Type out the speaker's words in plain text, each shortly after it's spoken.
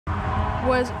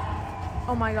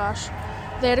Oh my gosh.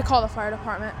 They had to call the fire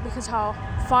department because how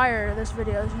fire this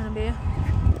video is gonna be.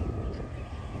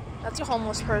 That's a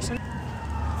homeless person.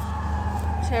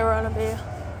 Today we're gonna be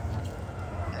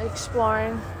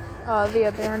exploring the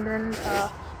abandoned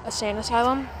insane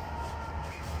asylum.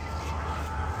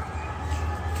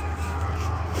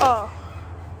 Oh,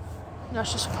 no,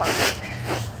 it's just a park.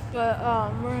 But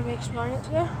we're gonna be exploring it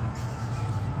today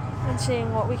and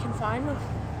seeing what we can find.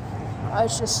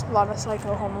 It's just a lot of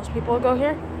psycho homeless people go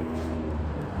here.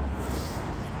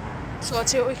 So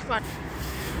let's see what we can find.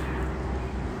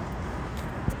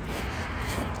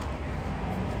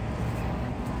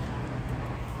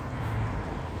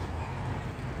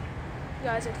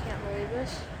 Guys, I can't believe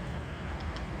this.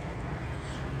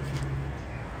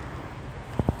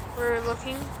 We're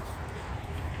looking.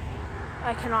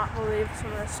 I cannot believe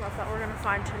some of the stuff that we're gonna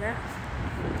find today.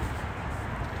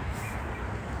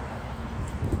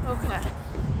 Okay.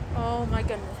 Oh my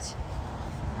goodness.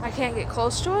 I can't get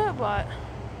close to it, but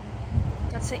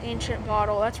that's the ancient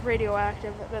bottle. That's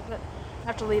radioactive. I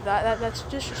have to leave that. That's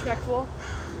disrespectful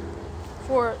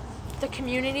for the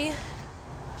community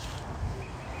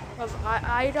of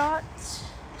IDOTs.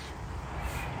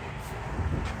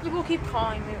 People keep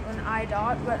calling me an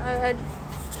IDOT, but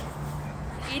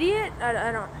idiot?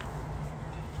 I don't.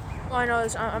 All I know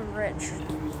is I'm rich.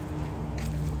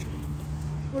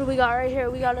 What do we got right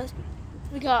here? We got,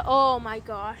 oh my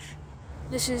gosh.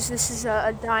 This is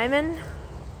a diamond.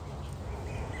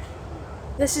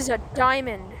 This is a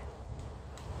diamond.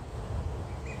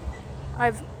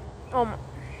 Oh my.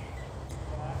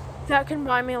 That can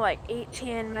buy me like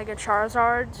 18 Mega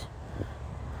Charizards.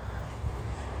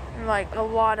 And like a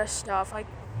lot of stuff. I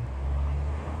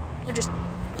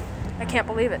can't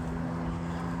believe it.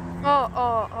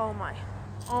 Oh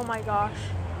my gosh.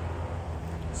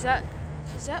 Is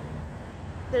that,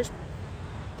 there's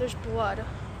blood.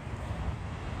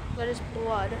 That is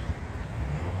blood.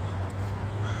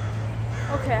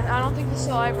 Okay, I don't think this is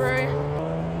a library.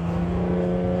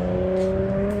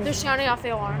 They're sounding off the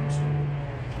alarms.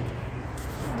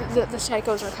 The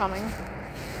psychos are coming.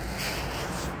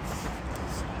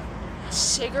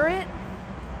 Cigarette?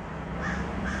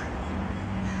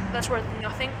 That's worth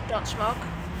nothing. Don't smoke.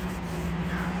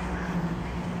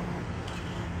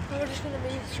 We're just gonna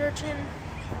be searching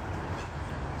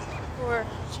for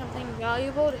something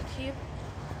valuable to keep.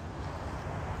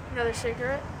 Another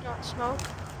cigarette. Don't smoke.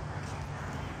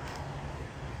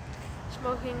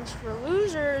 Smoking's for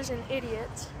losers and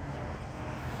idiots.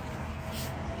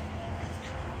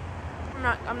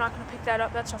 I'm not gonna pick that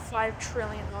up. That's a $5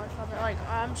 trillion cover. Like,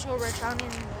 I'm so rich, I don't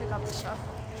even pick up this stuff.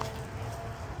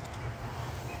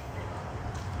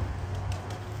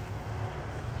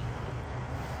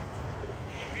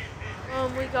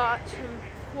 We got some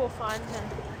cool finds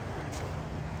and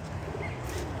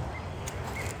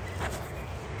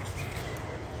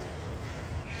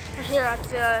here at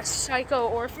the Psycho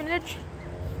Orphanage.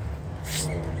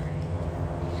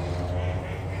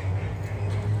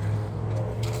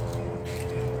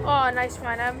 Oh, nice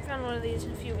find. I haven't found one of these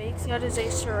in a few weeks. That is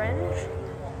a syringe.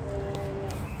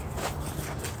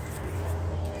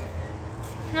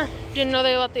 Didn't know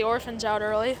they let the orphans out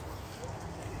early.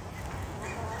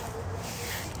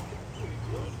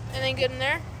 Anything good in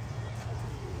there?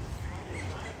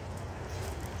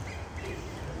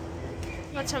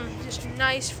 Got some just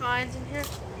nice finds in here.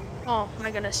 Oh my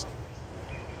goodness.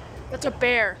 That's a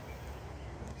bear.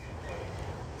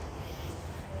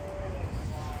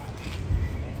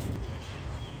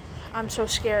 I'm so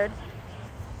scared.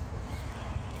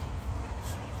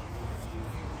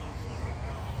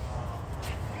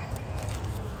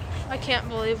 I can't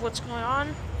believe what's going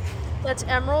on. That's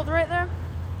emerald right there.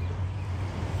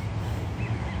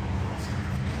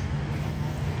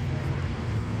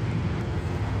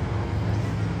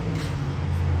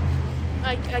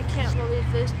 I can't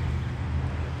believe this.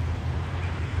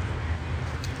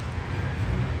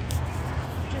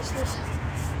 Just this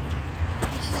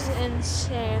is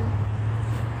insane.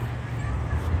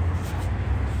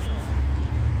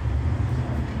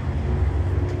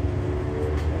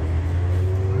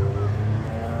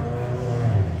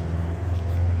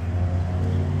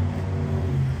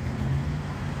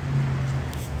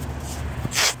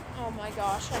 Oh my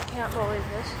gosh, I can't believe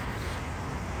this.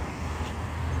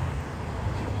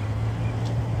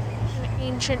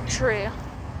 Ancient tree.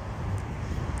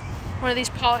 One of these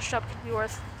polished up could be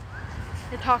worth,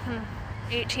 you're talking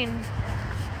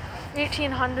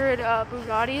 1800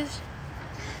 Bugattis.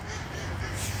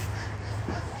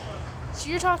 So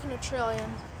you're talking $1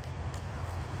 trillion.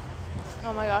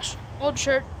 Oh my gosh. Old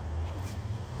shirt.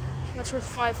 That's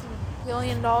worth $5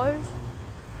 billion.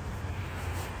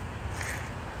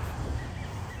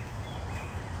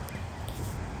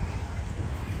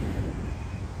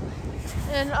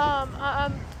 And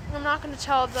I'm not gonna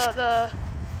tell the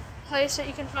place that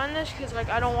you can find this because like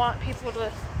I don't want people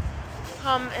to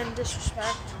come and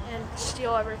disrespect and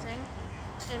steal everything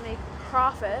and make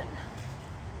profit.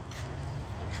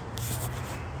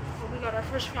 But we got our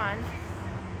first find.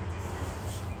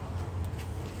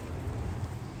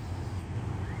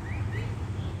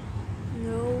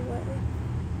 No way.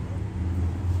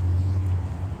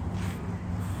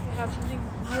 We have something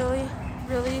really,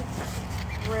 really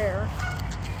rare.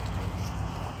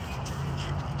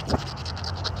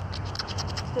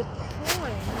 The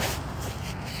coin.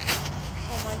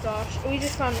 Oh my gosh. We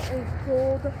just found a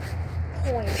gold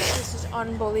coin. This is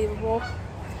unbelievable.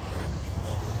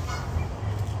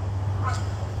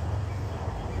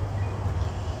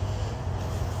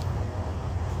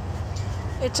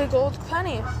 It's a gold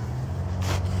penny.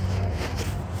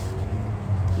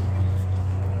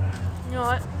 You know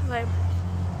what? Like,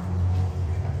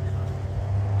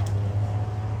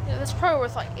 yeah, that's probably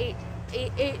worth like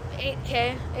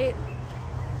 8K,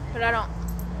 but I don't.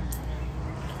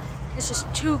 It's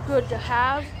just too good to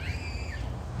have.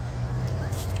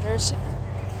 There's.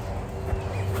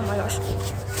 Oh my gosh.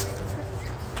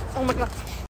 Oh my god.